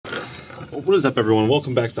What is up, everyone?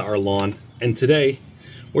 Welcome back to our lawn. And today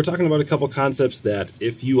we're talking about a couple concepts that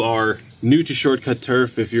if you are new to shortcut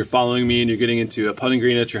turf, if you're following me and you're getting into a putting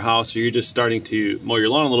green at your house, or you're just starting to mow your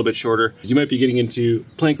lawn a little bit shorter, you might be getting into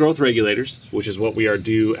plant growth regulators, which is what we are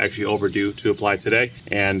overdue to apply today,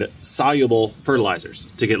 and soluble fertilizers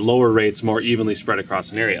to get lower rates more evenly spread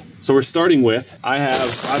across an area. So we're starting with, I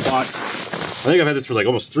think I've had this for like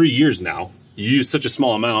almost 3 years now. You use such a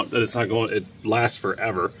small amount that it lasts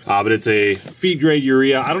forever. But it's a feed grade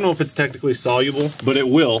urea. I don't know if it's technically soluble, but it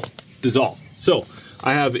will dissolve. So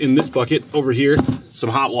I have in this bucket over here some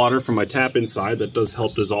hot water from my tap inside that does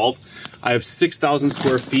help dissolve. I have 6,000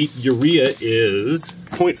 square feet. Urea is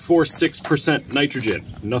 0.46% nitrogen,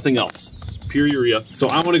 nothing else. It's pure urea. So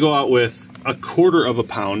I want to go out with 1/4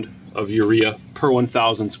 pound of urea per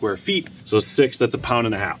 1,000 square feet. So 6, that's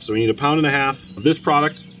 1.5 pounds. So we need 1.5 pounds of this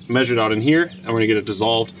product measured out in here, and we're gonna get it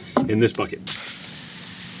dissolved in this bucket.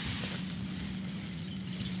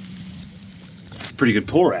 Pretty good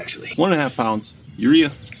pour, actually. 1.5 pounds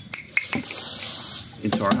urea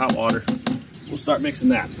into our hot water. We'll start mixing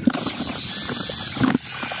that.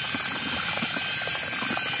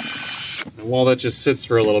 And while that just sits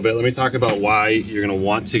for a little bit, let me talk about why you're going to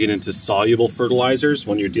want to get into soluble fertilizers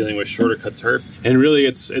when you're dealing with shorter cut turf. And really,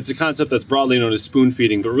 it's a concept that's broadly known as spoon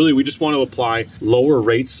feeding, but really we just want to apply lower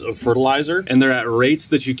rates of fertilizer, and they're at rates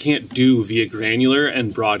that you can't do via granular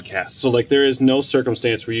and broadcast. So like there is no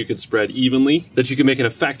circumstance where you could spread evenly, that you can make an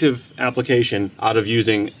effective application out of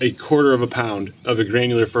using 1/4 pound of a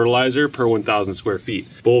granular fertilizer per 1,000 square feet.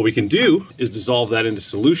 But what we can do is dissolve that into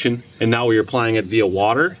solution, and now we're applying it via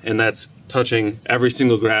water, and that's touching every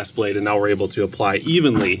single grass blade, and now we're able to apply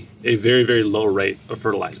evenly a very, very low rate of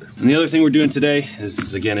fertilizer. And the other thing we're doing today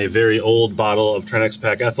is, again, a very old bottle of Trenex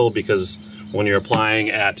Pack Ethyl, because when you're applying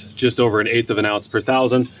at just over 1/8 of an ounce per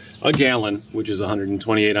thousand, a gallon, which is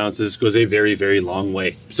 128 ounces, goes a very, very long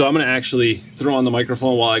way. So I'm gonna actually throw on the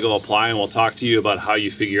microphone while I go apply, and we'll talk to you about how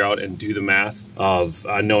you figure out and do the math of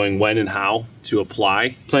knowing when and how to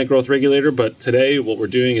apply plant growth regulator. But today what we're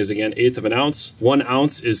doing is, again, 1/8 of an ounce. 1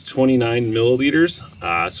 ounce is 29 milliliters.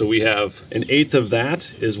 So we have 1/8 of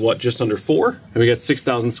that is what, just under 4, and we got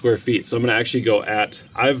 6,000 square feet. So I'm gonna actually go at,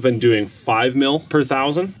 I've been doing 5 mil per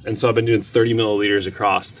thousand, and so I've been doing 30 milliliters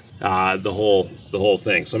across the whole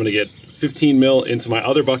thing. So I'm gonna get 15 mil into my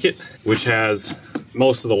other bucket, which has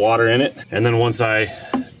most of the water in it. And then once I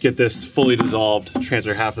get this fully dissolved,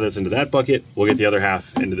 transfer half of this into that bucket, we'll get the other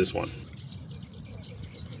half into this one.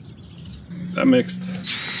 That mixed.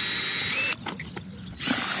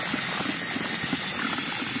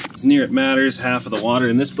 As near it matters, half of the water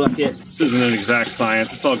in this bucket. This isn't an exact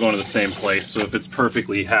science, it's all going to the same place. So if it's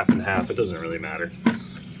perfectly half and half, it doesn't really matter.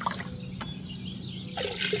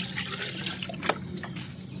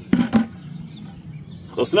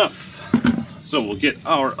 Close enough. So we'll get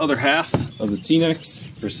our other half of the T-Nex.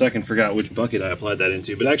 For a second, forgot which bucket I applied that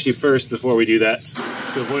into. But actually first, before we do that,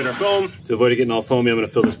 to avoid our foam, to avoid it getting all foamy, I'm gonna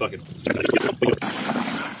fill this bucket.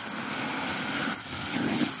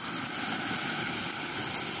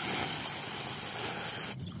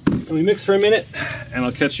 And we mix for a minute, and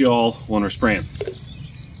I'll catch you all when we're spraying.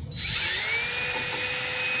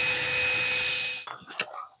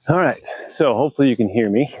 All right, so hopefully you can hear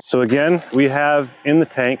me. So again, we have in the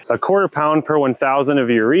tank 1/4 pound per 1,000 of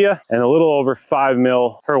urea and a little over 5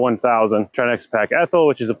 mil per 1,000 Trenex Pack Ethyl,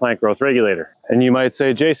 which is a plant growth regulator. And you might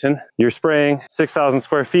say, Jason, you're spraying 6,000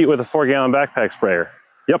 square feet with a 4-gallon backpack sprayer.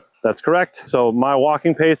 Yep, that's correct. So my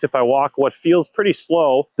walking pace, if I walk what feels pretty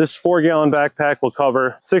slow, this 4-gallon backpack will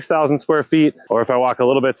cover 6,000 square feet, or if I walk a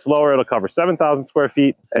little bit slower, it'll cover 7,000 square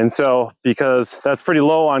feet. And so because that's pretty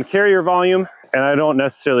low on carrier volume, and I don't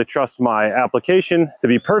necessarily trust my application to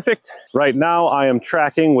be perfect, right now I am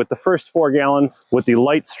tracking with the first 4 gallons with the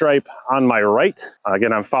light stripe on my right.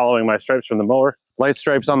 Again, I'm following my stripes from the mower. Light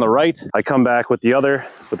stripes on the right. I come back with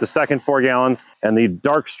the second 4 gallons, and the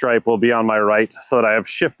dark stripe will be on my right, so that I have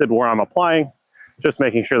shifted where I'm applying, just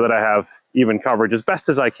making sure that I have even coverage as best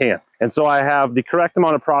as I can. And so I have the correct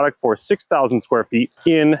amount of product for 6,000 square feet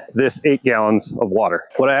in this 8 gallons of water.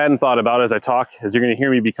 What I hadn't thought about as I talk is you're gonna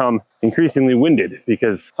hear me become increasingly winded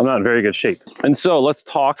because I'm not in very good shape. And so let's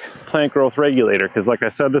talk plant growth regulator, because like I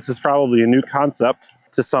said, this is probably a new concept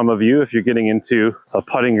to some of you if you're getting into a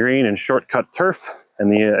putting green and shortcut turf,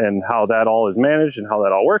 and how that all is managed and how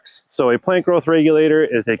that all works. So a plant growth regulator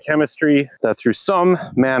is a chemistry that through some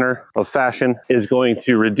manner of fashion is going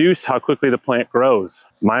to reduce how quickly the plant grows.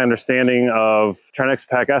 My understanding of Trenex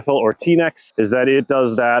Pack Ethyl, or T-Nex, is that it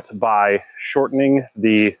does that by shortening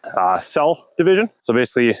the cell division. So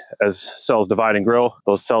basically, as cells divide and grow,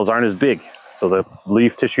 those cells aren't as big, so the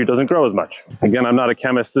leaf tissue doesn't grow as much. Again, I'm not a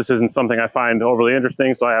chemist. This isn't something I find overly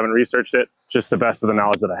interesting, so I haven't researched it. Just the best of the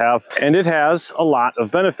knowledge that I have. And it has a lot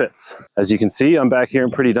of benefits. As you can see, I'm back here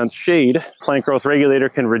in pretty dense shade. Plant growth regulator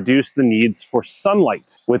can reduce the needs for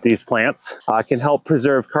sunlight with these plants. Can help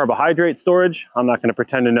preserve carbohydrate storage. I'm not going to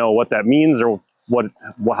pretend to know what that means or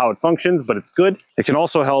how it functions, but it's good. It can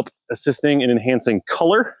also help assisting in enhancing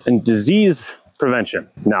color and disease prevention.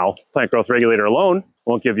 Now, plant growth regulator alone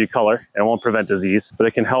won't give you color and won't prevent disease, but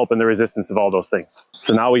it can help in the resistance of all those things.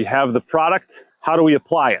 So now we have the product. How do we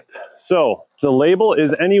apply it? So the label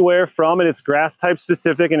is anywhere from, and it's grass type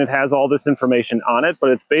specific, and it has all this information on it, but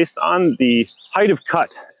it's based on the height of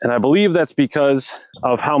cut. And I believe that's because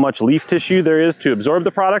of how much leaf tissue there is to absorb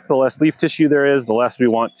the product. The less leaf tissue there is, the less we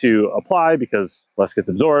want to apply because less gets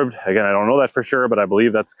absorbed. Again, I don't know that for sure, but I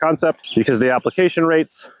believe that's the concept. Because the application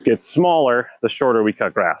rates get smaller the shorter we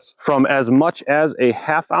cut grass. From as much as a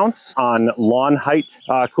 ½ ounce on lawn height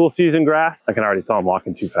cool season grass, I can already tell I'm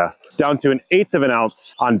walking too fast, down to 1/8 of an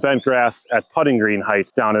ounce on bent grass at putting green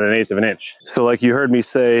height, down at 1/8 of an inch. So like you heard me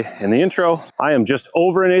say in the intro, I am just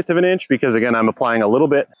over 1/8 of an inch because again, I'm applying a little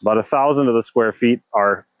bit. About 1,000 of the square feet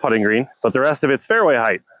are putting green, but the rest of it's fairway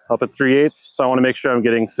height, up at 3/8. So I want to make sure I'm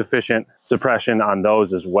getting sufficient suppression on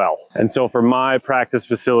those as well. And so for my practice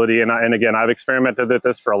facility, and again, I've experimented with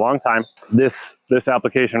this for a long time, this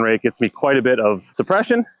application rate gets me quite a bit of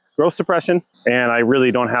suppression, growth suppression, and I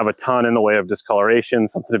really don't have a ton in the way of discoloration.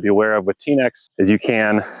 Something to be aware of with T-Nex is you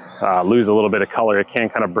can lose a little bit of color. It can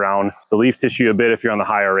kind of brown the leaf tissue a bit if you're on the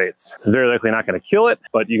higher rates. Very likely not going to kill it,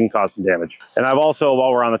 but you can cause some damage. And I've also,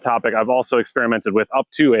 while we're on the topic, I've also experimented with up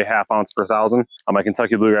to a ½ ounce per 1,000 on my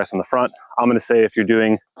Kentucky bluegrass in the front. I'm going to say if you're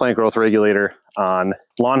doing plant growth regulator on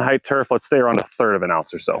lawn height turf, let's stay around 1/3 of an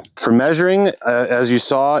ounce or so. For measuring, as you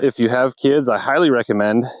saw, if you have kids, I highly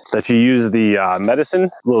recommend that you use the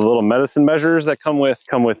medicine, the little medicine measures that come with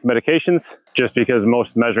medications, just because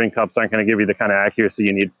most measuring cups aren't going to give you the kind of accuracy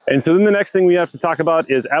you need. And so then the next thing we have to talk about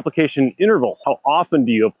is application interval. How often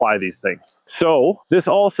do you apply these things? So this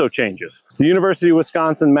also changes. So the University of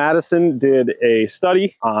Wisconsin-Madison did a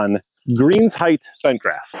study on greens height bent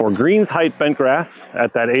grass. For greens height bent grass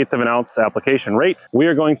at that 1/8 of an ounce application rate, we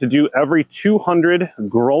are going to do every 200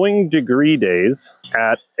 growing degree days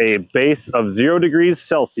at a base of 0 degrees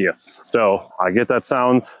Celsius. So I get that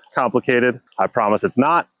sounds complicated. I promise it's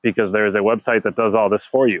not, because there is a website that does all this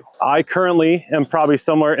for you. I currently am probably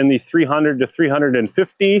somewhere in the 300 to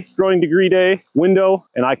 350 growing degree day window,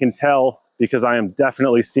 and I can tell because I am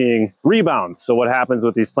definitely seeing rebounds. So what happens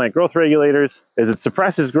with these plant growth regulators is it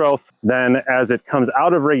suppresses growth. Then as it comes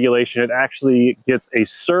out of regulation, it actually gets a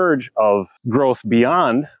surge of growth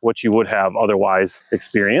beyond what you would have otherwise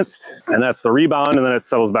experienced. And that's the rebound, and then it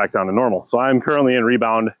settles back down to normal. So I'm currently in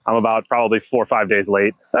rebound. I'm about probably 4 or 5 days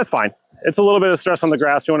late. That's fine. It's a little bit of stress on the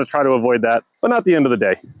grass. You want to try to avoid that, but not the end of the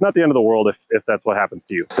day, not the end of the world if that's what happens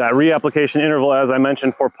to you. That reapplication interval, as I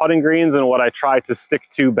mentioned, for putting greens, and what I try to stick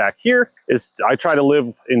to back here is I try to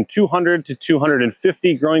live in 200 to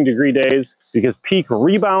 250 growing degree days, because peak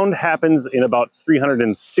rebound happens in about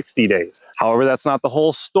 360 days. However, that's not the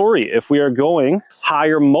whole story. If we are going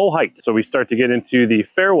higher mow height, so we start to get into the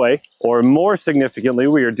fairway, or more significantly,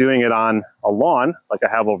 we are doing it on a lawn like I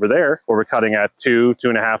have over there, where we're cutting at 2,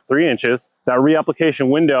 2.5, 3 inches, that reapplication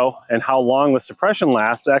window and how long the suppression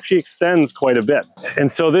lasts actually extends quite a bit.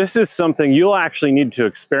 And so this is something you'll actually need to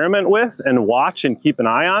experiment with and watch and keep an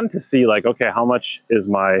eye on to see, like, okay, how much is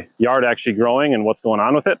my yard actually growing and what's going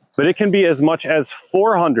on with it? But it can be as much as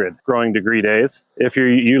 400 growing degree days if you're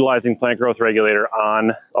utilizing plant growth regulator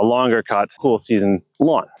on a longer cut cool season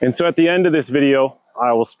lawn. And so at the end of this video,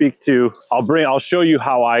 I will I'll show you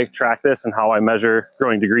how I track this and how I measure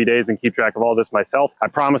growing degree days and keep track of all this myself. I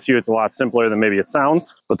promise you it's a lot simpler than maybe it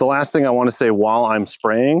sounds. But the last thing I want to say while I'm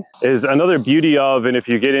spraying is another beauty of, and if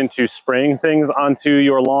you get into spraying things onto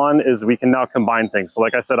your lawn, is we can now combine things. So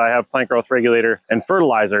like I said, I have plant growth regulator and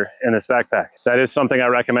fertilizer in this backpack. That is something I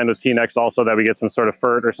recommend with T-Nex also, that we get some sort of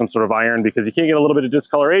fert or some sort of iron, because you can't get a little bit of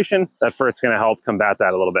discoloration. That fert's going to help combat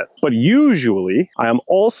that a little bit. But usually I am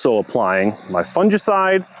also applying my fungicides,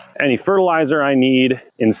 any fertilizer I need.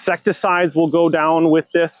 Insecticides will go down with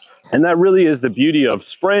this. And that really is the beauty of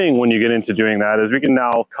spraying when you get into doing that, is we can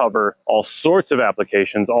now cover all sorts of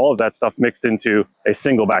applications, all of that stuff mixed into a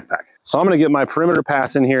single backpack. So I'm going to get my perimeter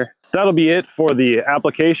pass in here. That'll be it for the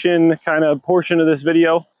application kind of portion of this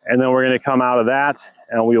video. And then we're going to come out of that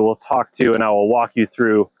and we will talk to, and I will walk you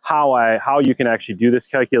through how you can actually do this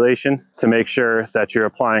calculation to make sure that you're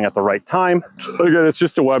applying at the right time. Again, it's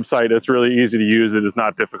just a website. It's really easy to use. It is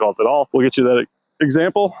not difficult at all. We'll get you that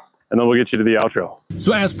example and then we'll get you to the outro.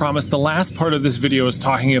 So as promised, the last part of this video is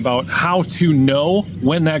talking about how to know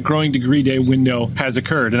when that growing degree day window has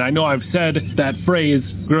occurred. And I know I've said that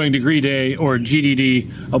phrase, growing degree day or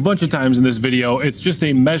GDD, a bunch of times in this video. It's just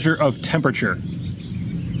a measure of temperature.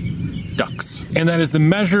 Ducks. And that is the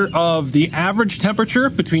measure of the average temperature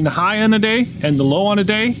between the high on a day and the low on a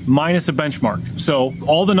day minus a benchmark. So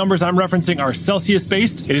all the numbers I'm referencing are Celsius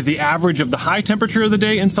based. It is the average of the high temperature of the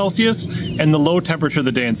day in Celsius and the low temperature of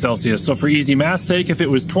the day in Celsius. So for easy math's sake, if it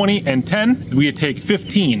was 20 and 10, we would take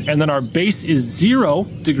 15. And then our base is 0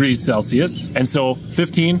 degrees Celsius. And so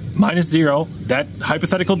 15 minus 0, that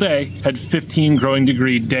hypothetical day had 15 growing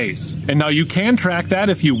degree days. And now you can track that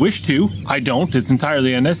if you wish to. I don't. It's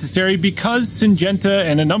entirely unnecessary because Syngenta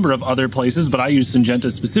and a number of other places, but I use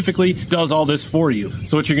Syngenta specifically, does all this for you.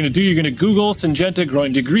 So what you're going to do, you're going to Google Syngenta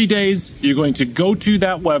growing degree days. You're going to go to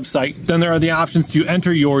that website. Then there are the options to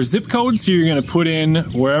enter your zip code. So you're going to put in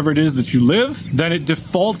wherever it is that you live. Then it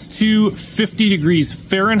defaults to 50 degrees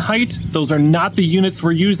Fahrenheit. Those are not the units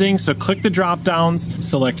we're using. So click the drop downs,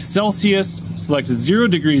 select Celsius, select 0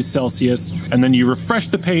 degrees Celsius, and then you refresh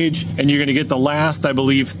the page and you're going to get the last, I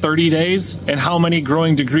believe, 30 days and how many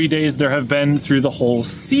growing degree days there have been through the whole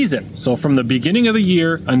season. So from the beginning of the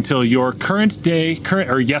year until your current day,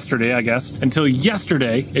 or yesterday, I guess, until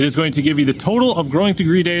yesterday, it is going to give you the total of growing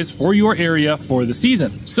degree days for your area for the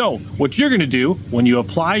season. So what you're going to do when you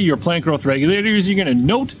apply your plant growth regulator is you're going to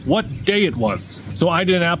note what day it was. So I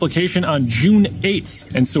did an application on June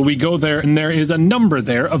 8th. And so we go there and there is a number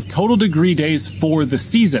there of total degree days for the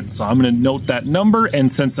season. So I'm going to note that number.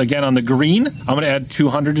 And since again on the green, I'm going to add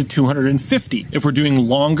 200 to 250. If we're doing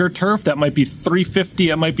longer turf, that might be 350,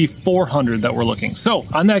 it might be 400 that we're looking. So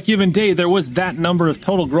on that given day, there was that number of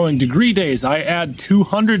total growing degree days. I add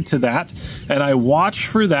 200 to that and I watch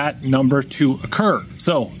for that number to occur.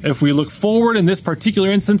 So if we look forward in this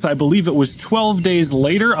particular instance, I believe it was 12 days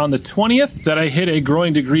later on the 20th that I hit a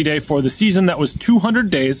growing degree day for the season that was 200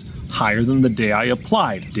 days higher than the day I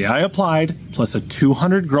applied. Day I applied plus a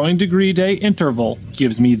 200 growing degree day interval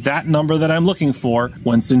gives me that number that I'm looking for.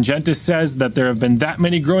 When Syngenta says that there have been that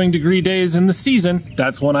many growing degree days in the season,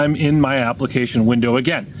 that's when I'm in my application window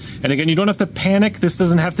again. And again, you don't have to panic. This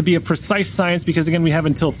doesn't have to be a precise science because again, we have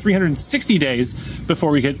until 360 days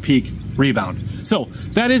before we hit peak rebound. So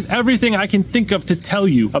that is everything I can think of to tell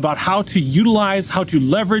you about how to utilize, how to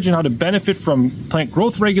leverage, and how to benefit from plant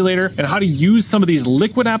growth regulator, and how to use some of these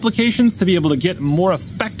liquid applications to be able to get more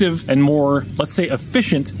effective and more, let's say,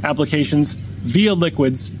 efficient applications via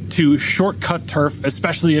liquids to shortcut turf,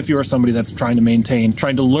 especially if you're somebody that's trying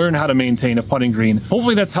to learn how to maintain a putting green.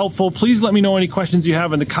 Hopefully that's helpful. Please let me know any questions you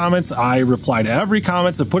have in the comments. I reply to every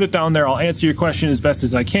comment, so put it down there. I'll answer your question as best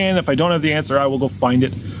as I can. If I don't have the answer, I will go find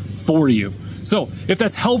it for you. So if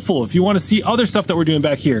that's helpful, if you want to see other stuff that we're doing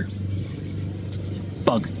back here,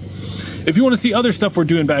 if you want to see other stuff we're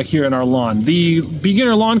doing back here in our lawn, the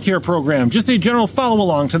beginner lawn care program, just a general follow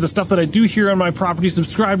along to the stuff that I do here on my property,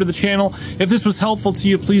 subscribe to the channel. If this was helpful to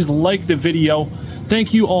you, please like the video.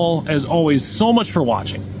 Thank you all, as always, so much for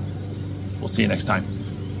watching. We'll see you next time.